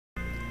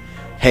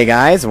Hey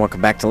guys, and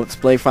welcome back to Let's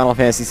Play Final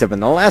Fantasy VII.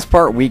 In the last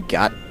part, we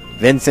got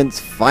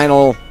Vincent's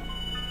final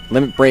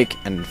limit break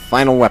and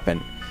final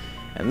weapon.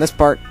 And in this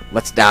part,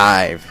 let's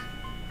dive.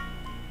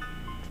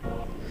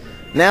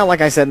 Now,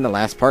 like I said in the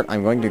last part,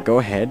 I'm going to go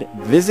ahead,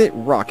 visit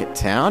Rocket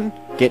Town,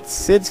 get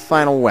Cid's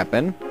final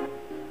weapon.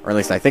 Or at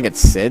least I think it's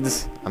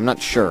Cid's. I'm not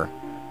sure.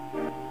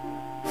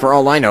 For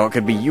all I know, it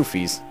could be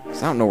Yuffie's,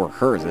 because I don't know where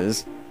hers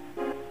is.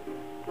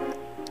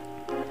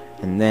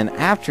 And then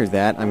after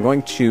that, I'm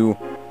going to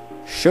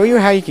show you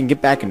how you can get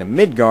back into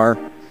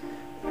Midgar,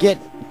 get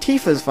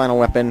Tifa's final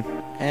weapon,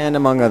 and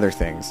among other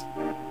things.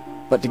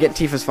 But to get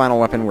Tifa's final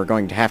weapon, we're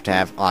going to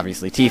have,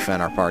 obviously, Tifa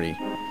in our party.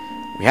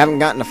 We haven't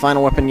gotten a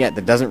final weapon yet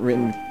that doesn't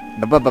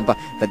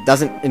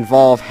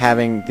involve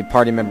having the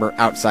party member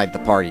outside the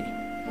party.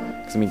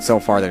 Because, I mean, so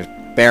far there's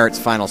Barrett's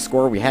final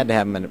score. We had to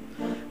have him in...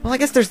 Well, I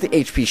guess there's the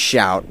HP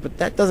shout, but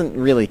that doesn't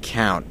really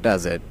count,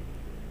 does it?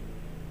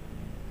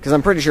 Because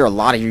I'm pretty sure a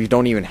lot of you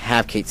don't even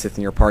have Cait Sith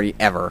in your party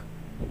ever.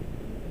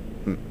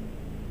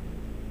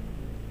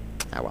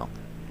 Ah, well.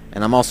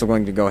 And I'm also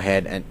going to go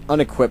ahead and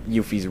unequip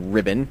Yuffie's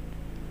ribbon,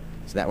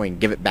 so that way we can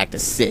give it back to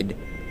Cid.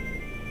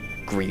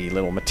 Greedy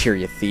little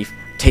materia thief.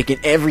 Taking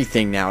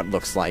everything now, it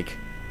looks like.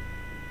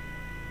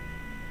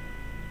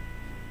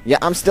 Yeah,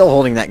 I'm still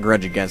holding that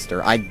grudge against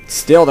her. I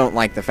still don't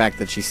like the fact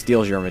that she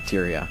steals your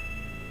materia.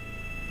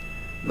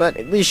 But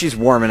at least she's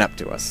warming up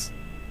to us.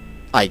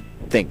 I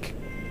think.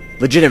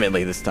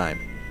 Legitimately this time.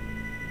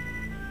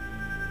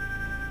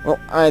 Well,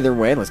 either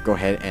way, let's go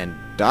ahead and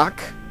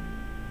dock.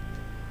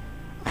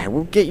 I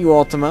will get you,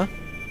 Ultima.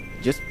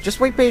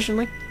 Just wait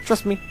patiently.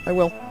 Trust me, I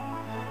will.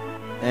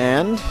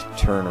 And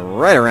turn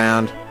right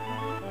around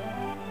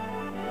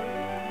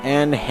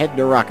and head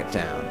to Rocket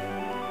Town.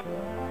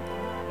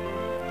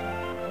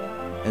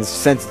 And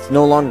since it's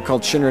no longer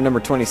called Shinra number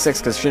 26,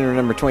 because Shinra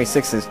number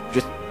 26 has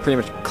just pretty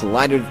much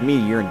collided with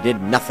Meteor and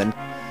did nothing,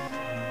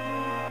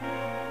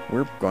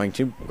 we're going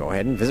to go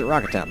ahead and visit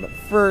Rocket Town. But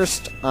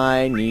first,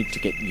 I need to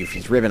get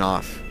Yuffie's ribbon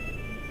off.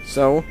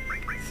 So,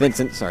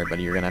 Vincent, sorry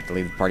buddy, you're going to have to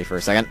leave the party for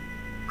a second.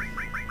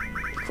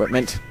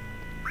 Equipment.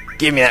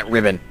 Give me that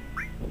ribbon.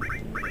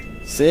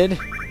 Cid,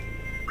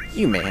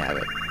 you may have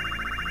it.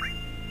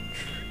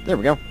 There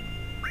we go.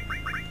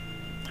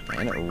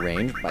 And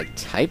arrange by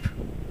type.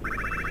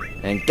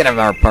 And get out of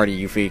our party,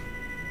 Yuffie.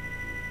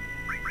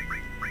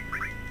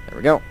 There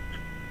we go.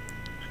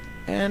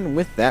 And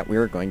with that, we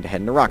are going to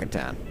head into Rocket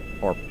Town.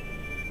 Or,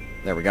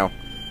 there we go.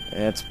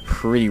 It's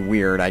pretty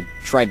weird. I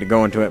tried to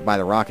go into it by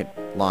the rocket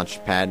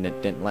launch pad and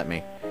it didn't let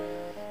me.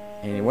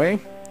 Anyway.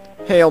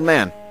 Hey, old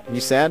man.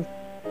 You sad?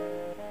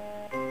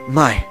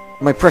 My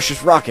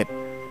precious rocket.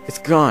 It's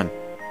gone.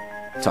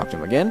 Talk to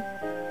him again?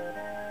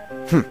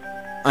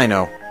 I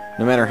know.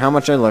 No matter how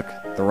much I look,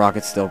 the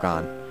rocket's still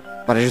gone.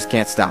 But I just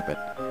can't stop it.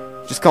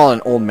 Just call it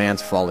an old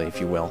man's folly,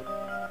 if you will.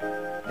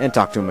 And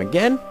talk to him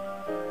again?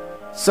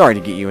 Sorry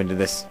to get you into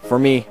this. For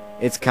me,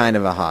 it's kind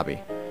of a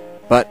hobby.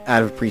 But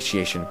out of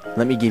appreciation,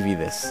 let me give you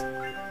this.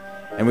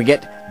 And we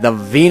get the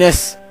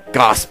Venus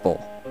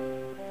Gospel.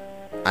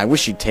 I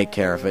wish you'd take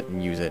care of it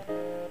and use it.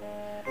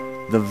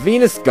 The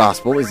Venus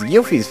Gospel is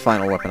Yuffie's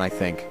final weapon, I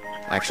think.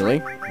 Actually,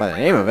 by the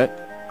name of it.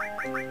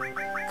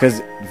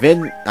 Because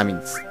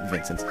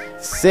Vincent's.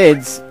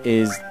 Cid's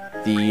is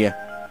the...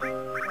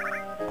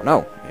 Oh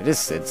no, it is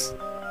Cid's.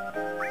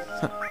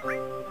 Huh.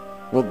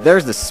 Well,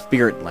 there's the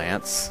Spirit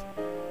Lance.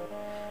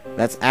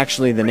 That's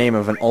actually the name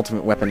of an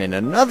ultimate weapon in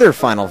another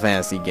Final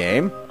Fantasy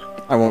game.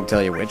 I won't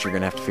tell you which, you're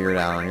going to have to figure it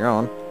out on your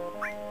own.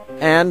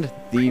 And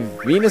the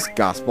Venus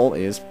Gospel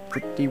is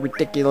pretty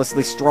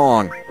ridiculously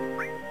strong.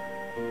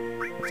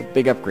 It's a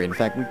big upgrade. In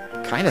fact, we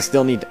kind of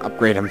still need to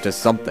upgrade him to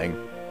something.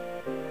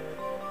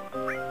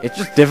 It's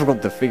just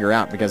difficult to figure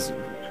out, because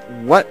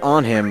what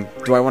on him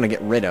do I want to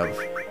get rid of?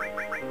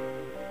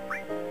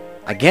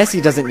 I guess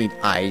he doesn't need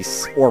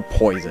ice, or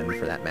poison,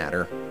 for that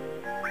matter.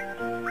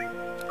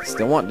 I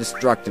still want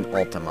Destruct and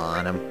Ultima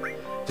on him.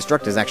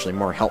 Destruct is actually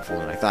more helpful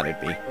than I thought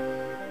it'd be.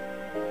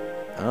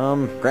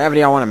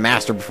 Gravity I want to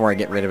master before I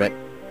get rid of it.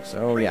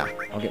 So, yeah,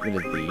 I'll get rid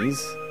of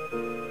these.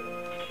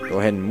 Go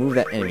ahead and move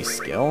that enemy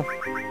skill.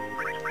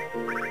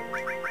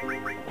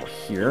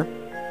 Here.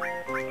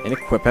 And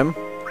equip him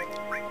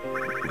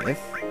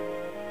with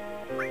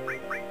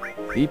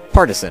the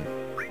Partisan.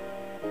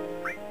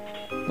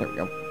 There we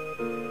go.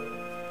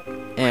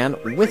 And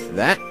with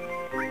that,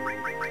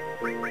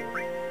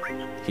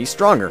 he's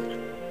stronger.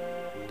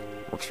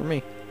 Works for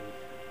me.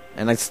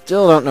 And I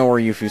still don't know where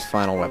Yuffie's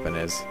final weapon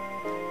is.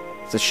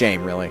 It's a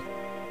shame, really.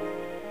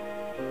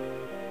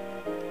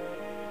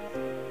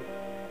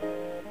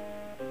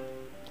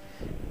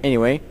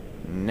 Anyway,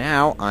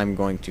 now I'm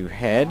going to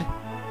head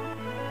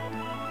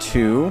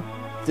to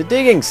the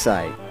digging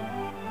site.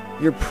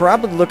 You're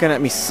probably looking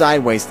at me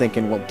sideways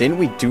thinking, well, didn't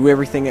we do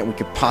everything that we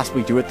could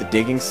possibly do at the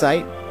digging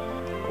site?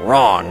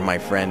 Wrong, my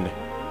friend.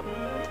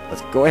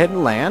 Let's go ahead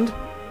and land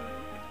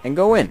and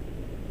go in.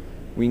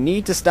 We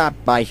need to stop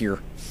by here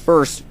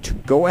first to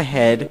go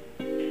ahead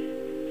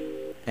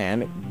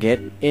and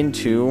get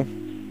into,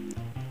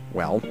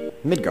 well,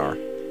 Midgar.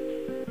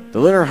 The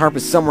lunar harp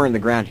is somewhere in the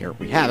ground here.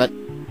 We have it.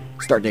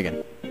 Start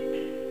digging.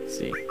 Let's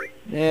see.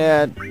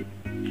 Yeah,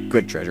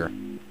 good treasure.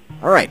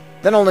 Alright,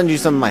 then I'll lend you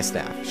some of my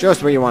staff. Show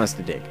us where you want us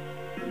to dig.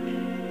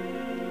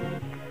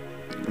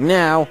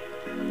 Now,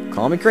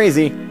 call me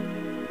crazy,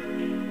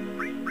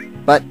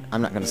 but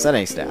I'm not going to set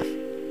any staff.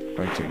 I'm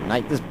going to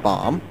ignite this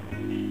bomb.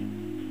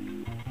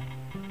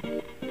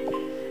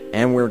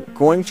 And we're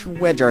going to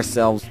wedge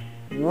ourselves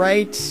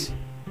right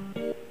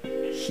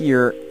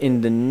here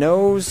in the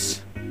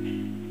nose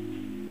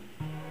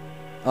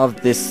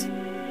of this,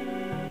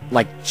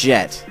 like,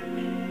 jet.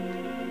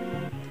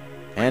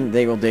 And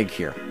they will dig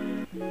here.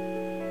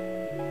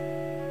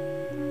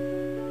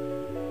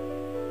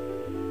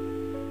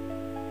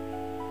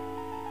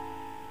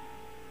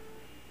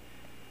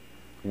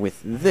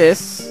 With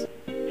this,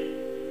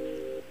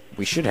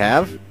 we should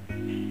have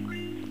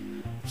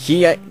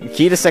key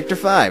to Sector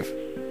 5.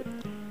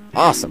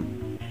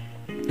 Awesome.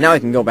 Now I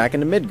can go back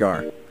into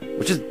Midgar,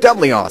 which is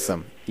doubly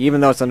awesome,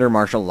 even though it's under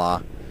martial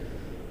law.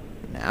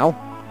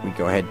 Now, we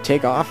go ahead,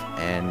 take off,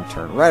 and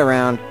turn right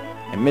around,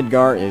 and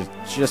Midgar is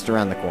just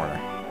around the corner.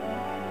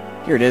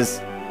 Here it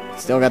is.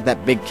 Still got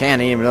that big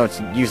cannon, even though it's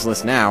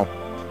useless now.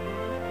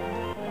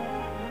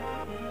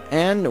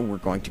 And we're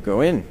going to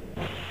go in.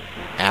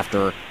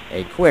 After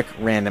a quick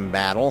random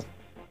battle,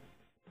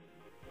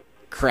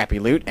 crappy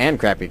loot, and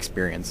crappy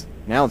experience.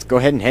 Now let's go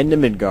ahead and head into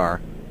Midgar.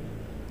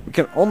 We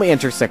can only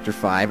enter Sector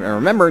 5, and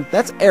remember,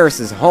 that's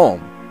Eris's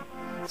home.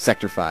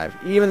 Sector 5.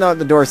 Even though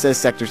the door says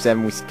Sector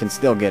 7, we can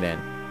still get in.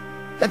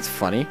 That's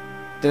funny.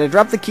 Did I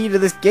drop the key to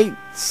this gate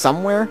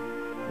somewhere?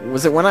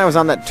 Was it when I was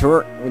on that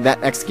tour,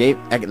 that excavation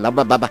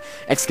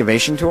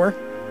tour?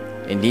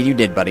 Indeed you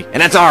did, buddy.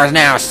 And that's ours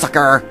now,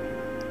 sucker!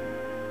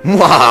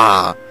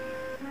 Mwah!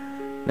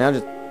 Now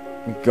just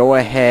go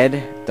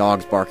ahead,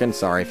 dogs barking,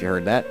 sorry if you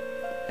heard that,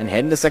 and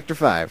head into Sector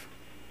 5.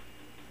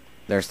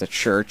 There's the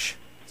church.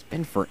 It's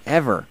been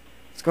forever.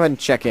 Let's go ahead and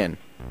check in.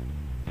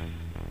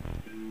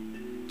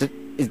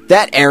 Is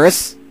that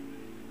Eris?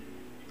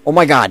 Oh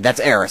my god, that's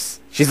Eris.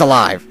 She's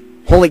alive.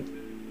 Holy...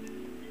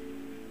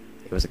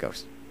 It was a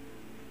ghost.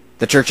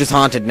 The church is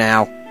haunted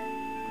now.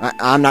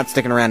 I'm not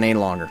sticking around any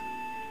longer.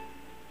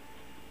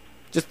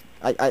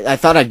 I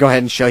thought I'd go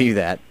ahead and show you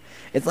that.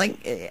 It's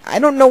like, I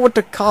don't know what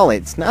to call it.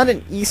 It's not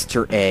an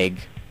Easter egg.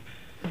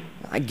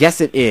 I guess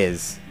it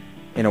is,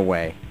 in a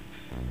way.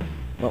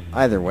 Well,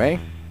 either way,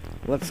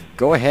 let's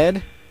go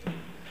ahead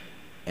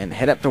and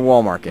head up to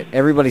Wall Market.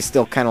 Everybody's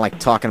still kind of like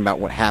talking about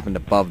what happened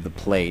above the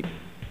plate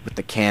with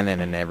the cannon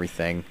and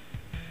everything.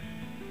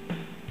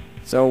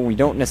 So we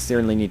don't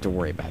necessarily need to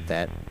worry about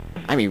that.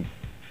 I mean,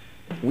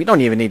 we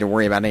don't even need to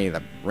worry about any of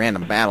the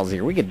random battles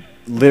here. We could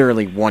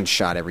literally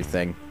one-shot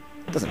everything.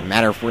 It doesn't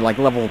matter if we're like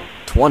level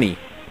 20.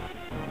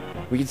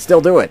 We can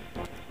still do it.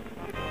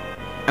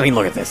 I mean,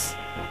 look at this.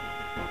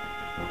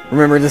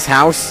 Remember this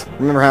house?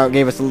 Remember how it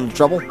gave us a little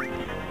trouble?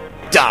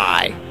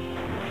 Die!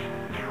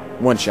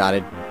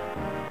 One-shotted.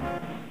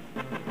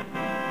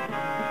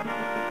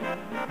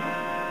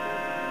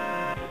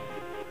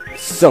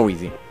 So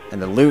easy.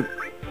 And the loot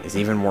is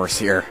even worse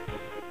here.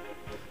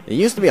 It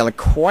used to be like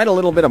quite a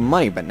little bit of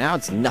money, but now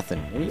it's nothing.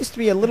 It used to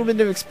be a little bit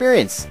of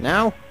experience.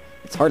 Now,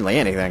 it's hardly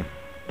anything.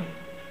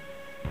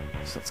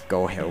 So let's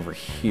go over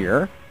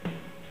here.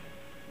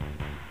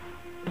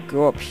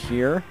 Go up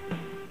here.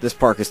 This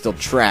park is still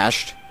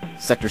trashed.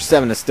 Sector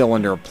 7 is still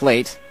under a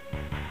plate.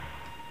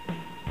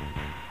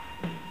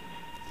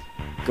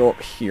 Go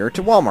up here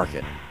to Wall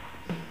Market.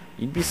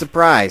 You'd be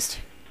surprised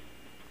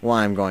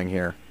why I'm going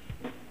here.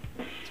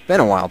 It's been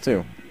a while,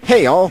 too.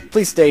 Hey, y'all,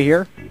 please stay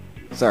here.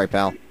 Sorry,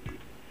 pal.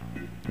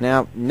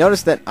 Now,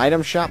 notice that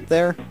item shop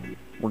there?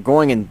 We're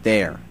going in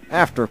there.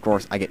 After, of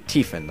course, I get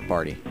Tifa in the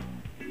party.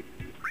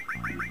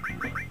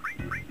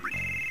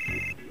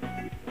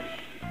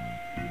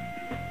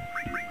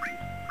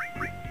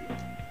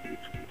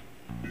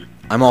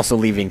 I'm also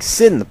leaving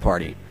Sid in the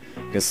party,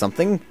 because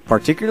something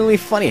particularly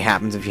funny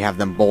happens if you have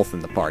them both in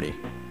the party.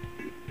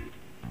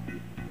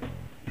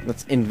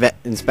 Let's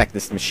inspect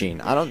this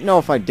machine. I don't know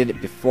if I did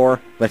it before,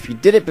 but if you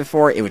did it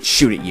before, it would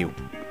shoot at you.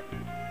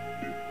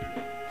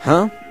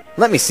 Huh?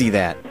 Let me see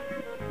that.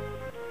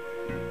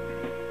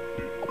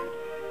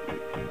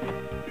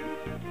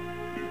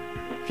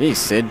 Geez,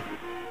 Sid.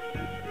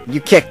 You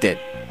kicked it.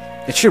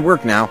 It should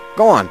work now.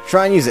 Go on,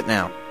 try and use it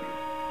now.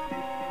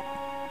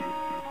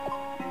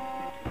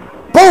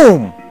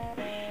 Boom!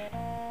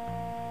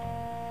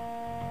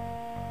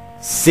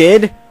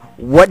 Sid,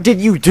 what did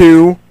you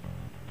do?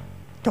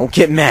 Don't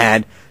get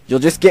mad. You'll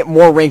just get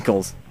more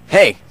wrinkles.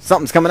 Hey,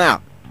 something's coming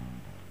out.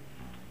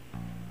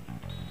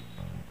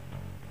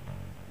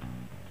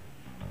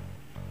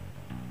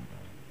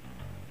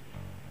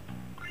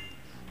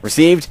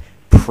 Received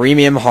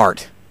premium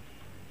heart.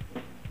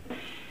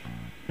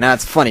 Now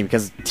it's funny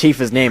because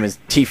Tifa's name is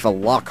Tifa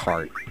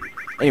Lockhart.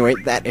 Anyway,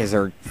 that is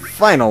her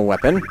final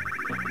weapon,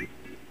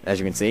 as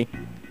you can see.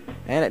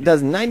 And it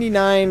does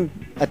 99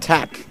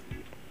 attack,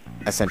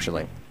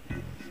 essentially.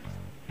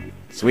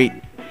 Sweet.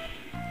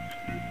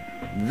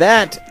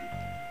 That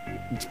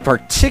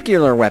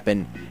particular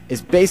weapon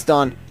is based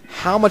on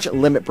how much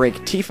limit break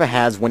Tifa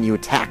has when you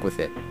attack with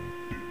it.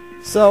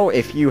 So,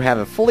 if you have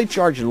a fully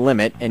charged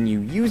limit and you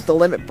use the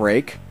limit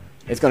break,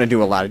 it's going to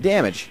do a lot of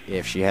damage.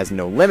 If she has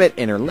no limit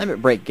in her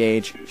limit break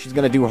gauge, she's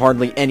going to do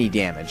hardly any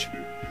damage.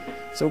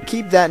 So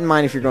keep that in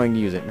mind if you're going to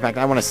use it. In fact,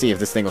 I want to see if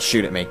this thing will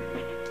shoot at me.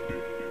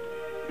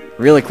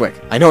 Really quick.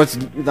 I know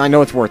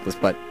it's worthless,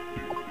 but...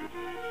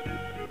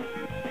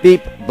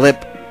 Beep,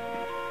 blip.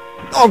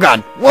 Oh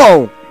god!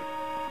 Whoa!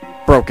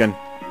 Broken.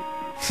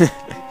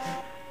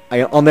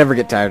 I'll never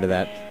get tired of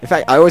that. In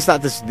fact, I always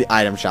thought this was the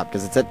item shop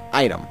because it said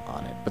item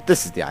on it. But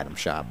this is the item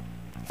shop.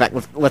 In fact,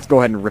 let's go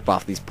ahead and rip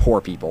off these poor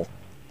people.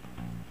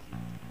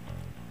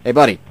 Hey,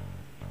 buddy.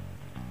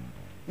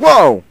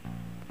 Whoa!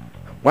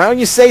 Why don't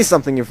you say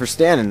something if you're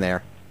standing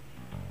there?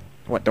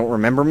 What, don't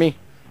remember me?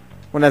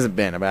 When has it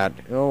been? About,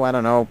 oh, I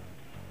don't know,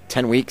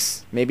 10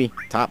 weeks, maybe,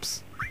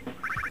 tops.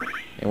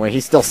 Anyway,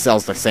 he still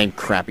sells the same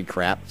crappy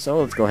crap,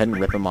 so let's go ahead and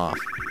rip him off.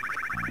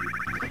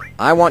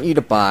 I want you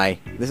to buy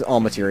this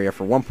all materia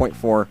for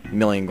 1.4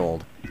 million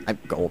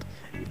gold.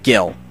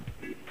 Gil.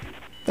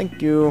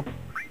 Thank you.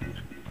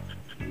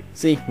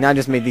 See, now I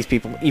just made these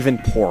people even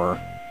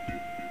poorer.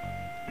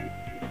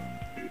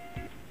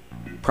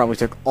 Probably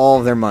took all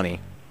of their money.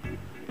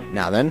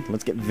 Now then,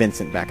 let's get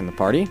Vincent back in the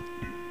party.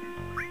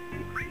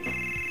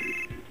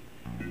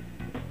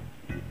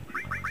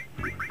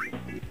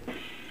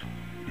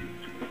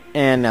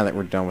 And now that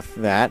we're done with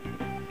that,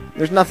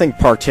 there's nothing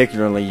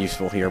particularly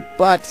useful here,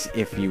 but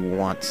if you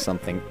want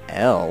something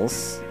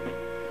else,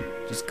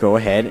 just go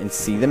ahead and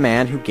see the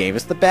man who gave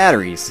us the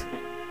batteries.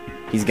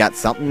 He's got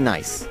something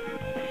nice.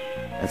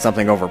 And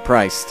something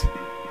overpriced.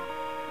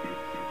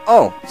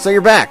 Oh, so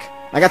you're back.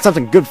 I got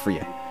something good for you.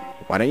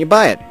 Why don't you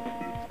buy it?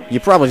 You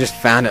probably just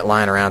found it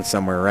lying around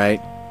somewhere,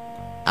 right?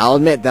 I'll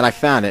admit that I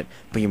found it,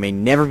 but you may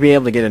never be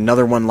able to get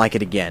another one like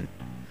it again.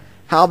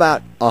 How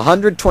about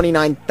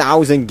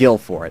 129,000 gil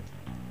for it?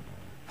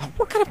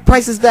 What kind of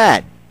price is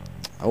that?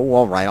 Oh,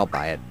 alright, I'll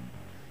buy it.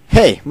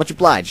 Hey, much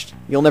obliged.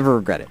 You'll never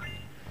regret it.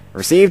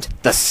 Received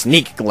the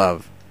Sneak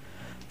Glove.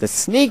 The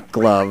Sneak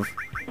Glove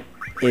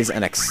is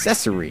an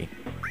accessory.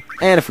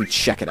 And if we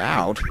check it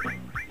out...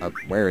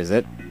 where is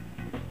it?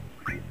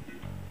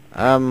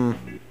 Oh,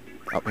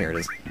 here it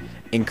is.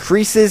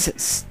 Increases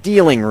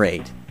stealing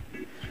rate.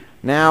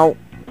 Now,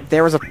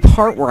 there was a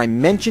part where I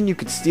mentioned you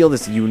could steal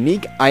this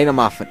unique item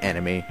off an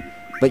enemy,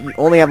 but you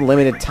only have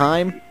limited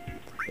time.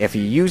 If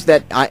you use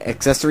that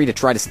accessory to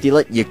try to steal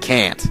it, you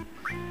can't.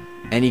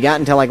 And you got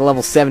until like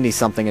level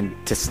 70-something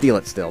and to steal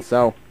it still,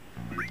 so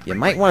you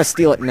might want to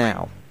steal it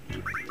now.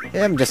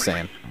 Yeah, I'm just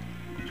saying.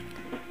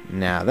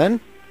 Now then,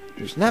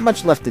 there's not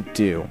much left to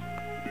do.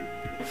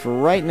 For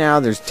right now,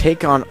 there's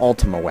take on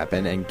Ultima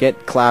weapon and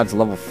get Cloud's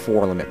level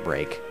 4 limit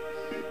break.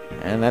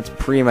 And that's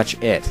pretty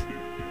much it.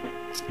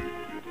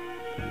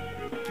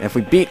 And if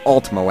we beat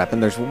Ultima weapon,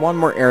 there's one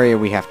more area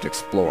we have to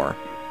explore.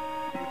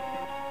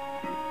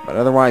 But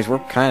otherwise, we're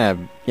kind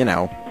of, you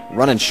know,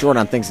 running short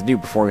on things to do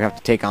before we have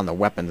to take on the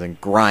weapons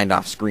and grind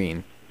off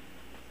screen.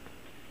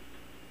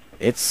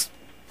 It's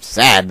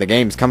sad the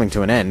game's coming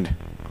to an end.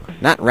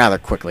 Not rather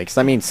quickly, because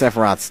I mean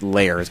Sephiroth's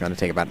lair is going to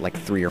take about like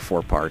 3 or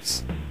 4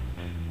 parts.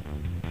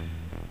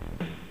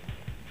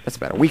 That's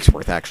about a week's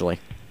worth, actually.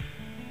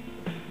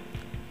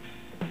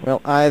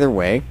 Well, either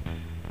way,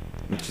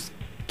 let's just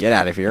get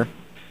out of here.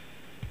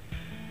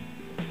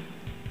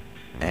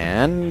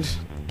 And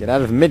get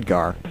out of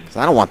Midgar, because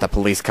I don't want the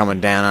police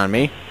coming down on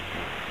me.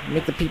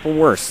 Make the people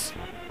worse.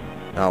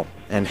 Oh,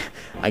 and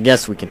I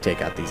guess we can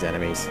take out these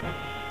enemies.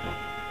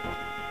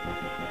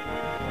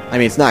 I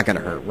mean, it's not going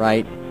to hurt,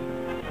 right?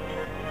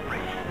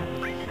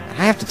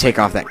 I have to take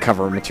off that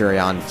cover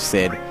material on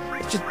Sid.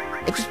 It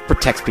just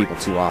protects people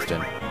too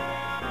often.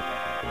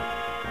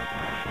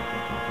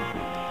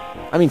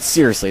 I mean,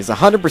 seriously, it's a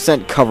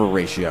 100% cover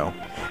ratio.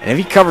 And if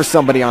he covers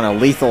somebody on a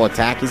lethal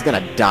attack, he's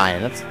gonna die,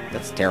 and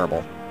that's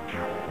terrible.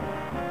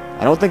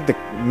 I don't think the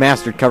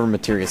mastered cover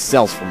material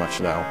sells for much,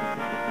 though.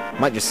 It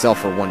might just sell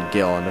for 1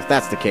 gil, and if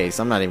that's the case,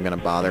 I'm not even gonna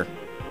bother.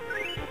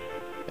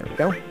 There we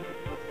go.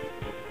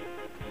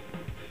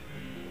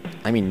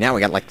 I mean, now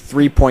we got like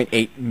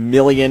 3.8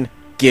 million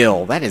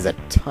gil. That is a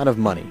ton of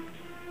money.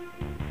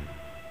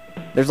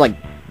 There's like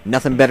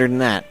nothing better than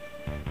that.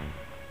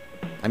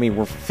 I mean,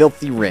 we're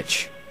filthy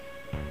rich.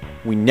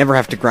 We never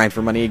have to grind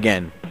for money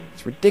again.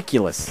 It's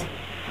ridiculous.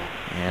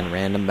 And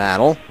random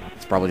battle.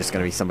 It's probably just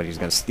going to be somebody who's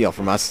going to steal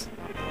from us.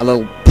 A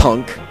little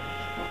punk.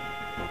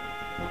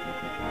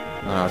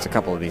 Oh, no, it's a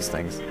couple of these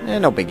things.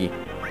 No biggie.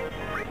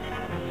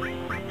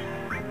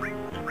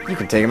 You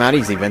can take him out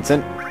easy,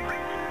 Vincent.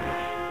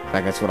 In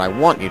fact, that's what I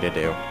want you to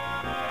do.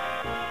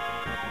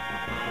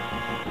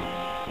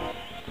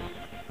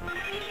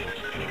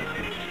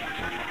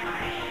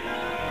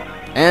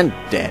 And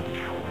dead.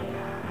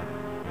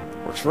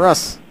 Works for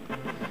us.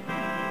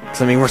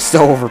 Because, I mean, we're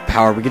so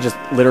overpowered, we could just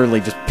literally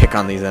just pick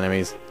on these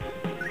enemies.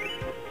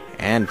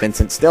 And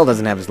Vincent still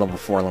doesn't have his level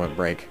 4 limit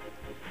break.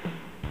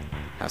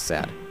 How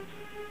sad.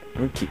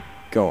 We'll keep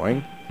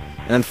going.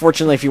 And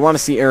unfortunately, if you want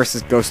to see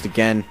Eris's ghost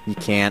again, you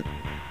can't.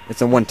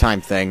 It's a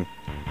one-time thing.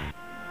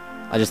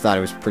 I just thought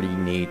it was pretty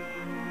neat.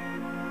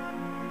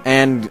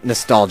 And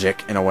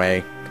nostalgic, in a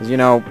way. Because, you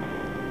know,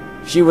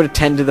 she would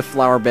attend to the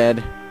flower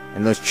bed,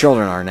 and those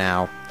children are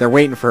now. They're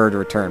waiting for her to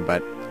return,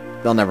 but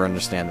they'll never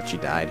understand that she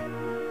died.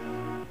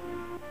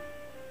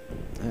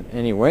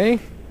 Anyway,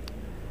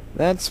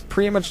 that's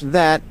pretty much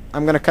that.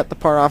 I'm going to cut the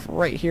part off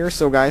right here.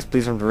 So, guys,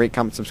 please remember to rate,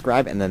 comment,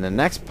 subscribe. And then the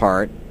next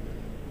part,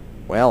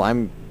 well,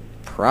 I'm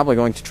probably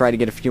going to try to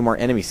get a few more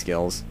enemy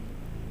skills.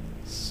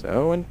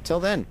 So, until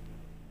then.